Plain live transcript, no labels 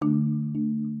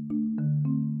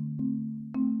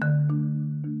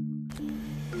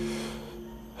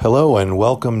Hello and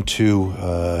welcome to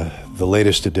the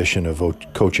latest edition of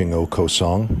Coaching O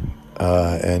Kosong.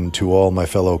 And to all my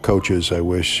fellow coaches, I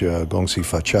wish Gongsi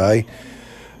Fachai.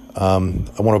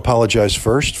 I want to apologize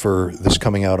first for this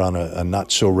coming out on a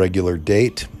not so regular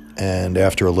date and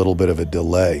after a little bit of a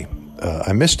delay.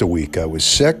 I missed a week. I was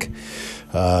sick.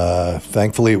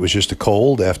 Thankfully, it was just a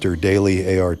cold after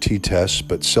daily ART tests,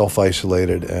 but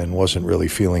self-isolated and wasn't really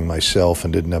feeling myself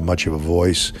and didn't have much of a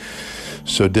voice.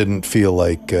 So didn't feel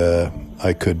like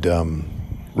I could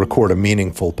record a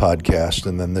meaningful podcast.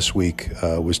 And then this week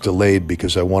was delayed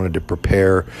because I wanted to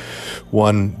prepare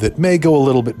one that may go a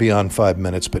little bit beyond 5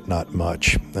 minutes, but not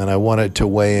much. And I wanted to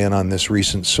weigh in on this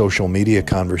recent social media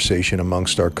conversation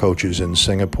amongst our coaches in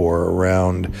Singapore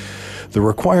around the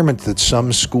requirement that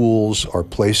some schools are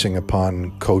placing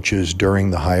upon coaches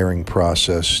during the hiring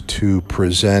process to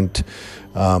present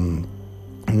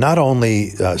not only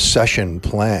session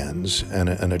plans and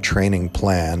a training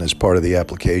plan as part of the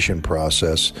application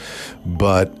process,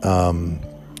 but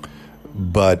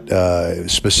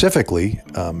specifically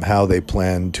how they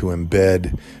plan to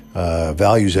embed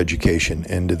values education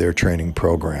into their training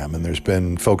program. And there's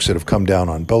been folks that have come down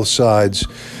on both sides,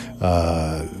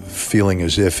 feeling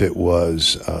as if it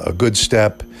was a good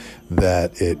step,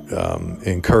 that it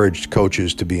encouraged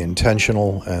coaches to be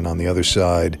intentional, and on the other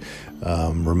side,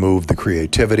 removed the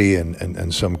creativity,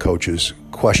 and some coaches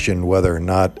questioned whether or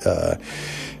not the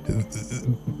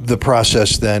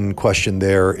process then questioned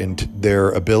their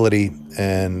ability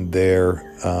and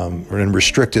and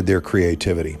restricted their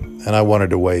creativity. And I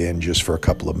wanted to weigh in just for a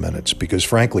couple of minutes because,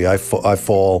 frankly, I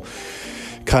fall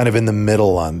kind of in the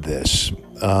middle on this.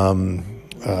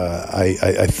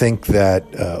 I think that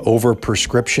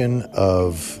over-prescription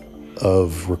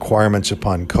of requirements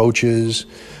upon coaches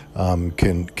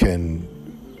can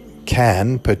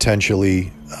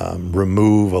potentially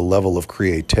remove a level of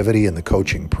creativity in the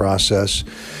coaching process.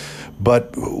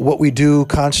 But what we do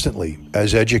constantly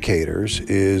as educators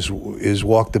is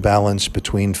walk the balance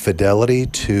between fidelity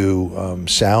to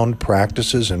sound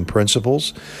practices and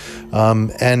principles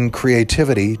and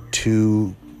creativity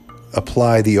to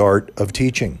apply the art of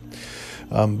teaching.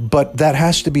 But that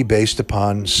has to be based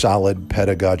upon solid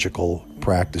pedagogical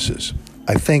practices.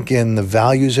 I think in the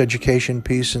values education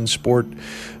piece in sport,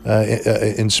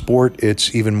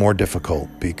 it's even more difficult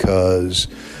because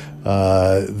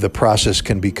the process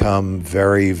can become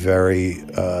very, very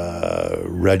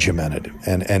regimented.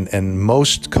 And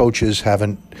most coaches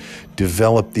haven't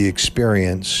developed the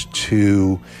experience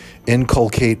to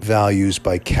inculcate values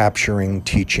by capturing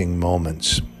teaching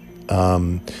moments.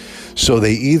 So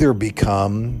they either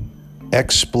become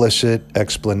explicit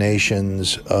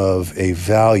explanations of a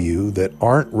value that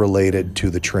aren't related to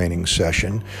the training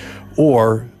session,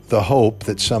 or the hope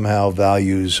that somehow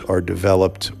values are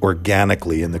developed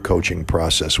organically in the coaching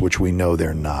process, which we know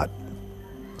they're not.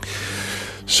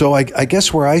 So I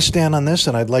guess where I stand on this,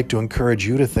 and I'd like to encourage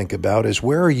you to think about, is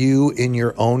where are you in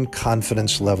your own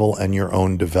confidence level and your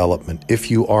own development?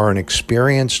 If you are an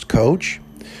experienced coach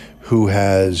who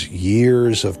has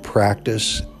years of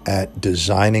practice at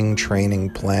designing training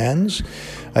plans,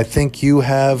 I think you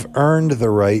have earned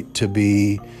the right to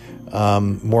be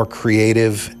more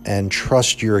creative and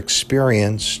trust your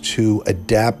experience to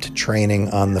adapt training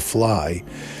on the fly.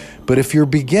 But if you're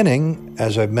beginning,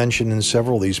 as I've mentioned in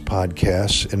several of these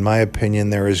podcasts, in my opinion,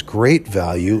 there is great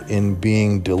value in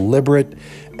being deliberate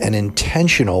and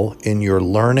intentional in your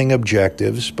learning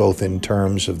objectives, both in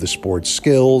terms of the sports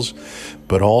skills,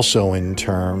 but also in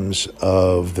terms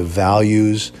of the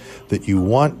values that you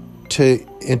want to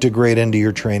integrate into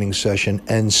your training session,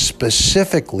 and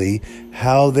specifically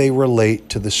how they relate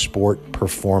to the sport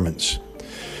performance.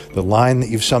 The line that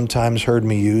you've sometimes heard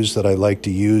me use that I like to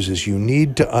use is you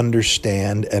need to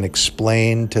understand and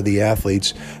explain to the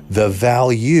athletes the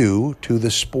value to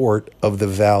the sport of the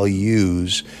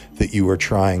values that you are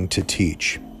trying to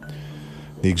teach.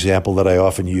 The example that I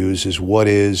often use is, what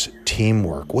is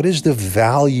teamwork? What is the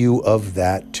value of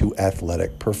that to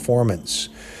athletic performance?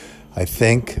 I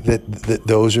think that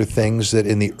those are things that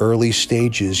in the early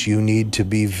stages you need to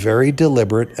be very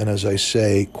deliberate and, as I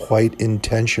say, quite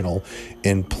intentional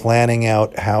in planning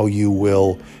out how you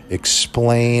will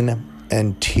explain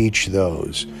and teach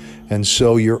those. And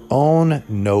so your own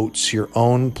notes, your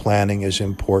own planning is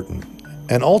important.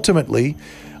 And ultimately,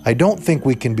 I don't think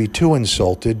we can be too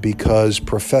insulted because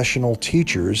professional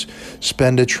teachers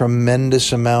spend a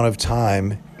tremendous amount of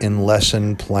time in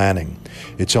lesson planning.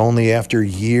 It's only after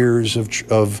years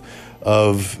of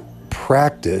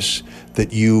practice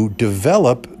that you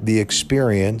develop the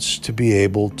experience to be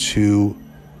able to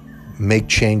make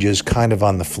changes kind of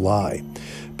on the fly.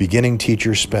 Beginning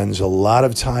teacher spends a lot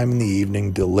of time in the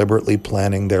evening deliberately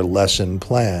planning their lesson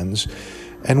plans,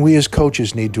 and we as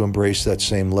coaches need to embrace that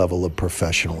same level of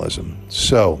professionalism.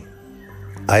 So,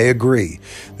 I agree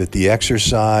that the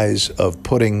exercise of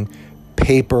putting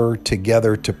paper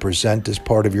together to present as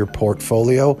part of your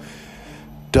portfolio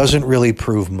doesn't really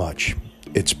prove much.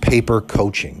 It's paper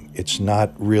coaching. It's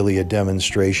not really a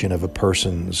demonstration of a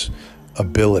person's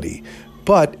ability,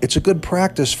 but it's a good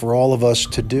practice for all of us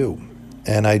to do.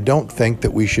 And I don't think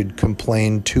that we should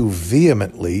complain too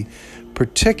vehemently,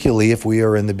 particularly if we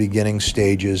are in the beginning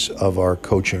stages of our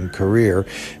coaching career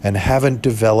and haven't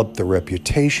developed the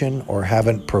reputation or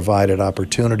haven't provided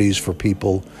opportunities for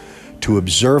people to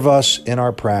observe us in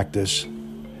our practice,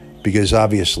 because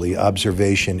obviously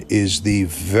observation is the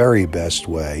very best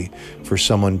way for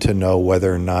someone to know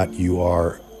whether or not you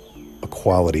are a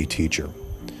quality teacher.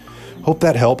 Hope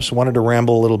that helps. Wanted to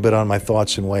ramble a little bit on my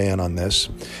thoughts and weigh in on this.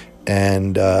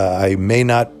 And I may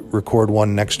not record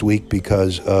one next week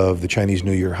because of the Chinese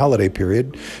New Year holiday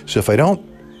period. So if I don't,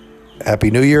 Happy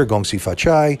New Year, Gong Xi Fa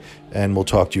Chai, and we'll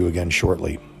talk to you again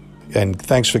shortly. And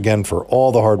thanks again for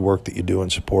all the hard work that you do in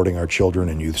supporting our children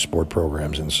and youth sport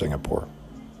programs in Singapore.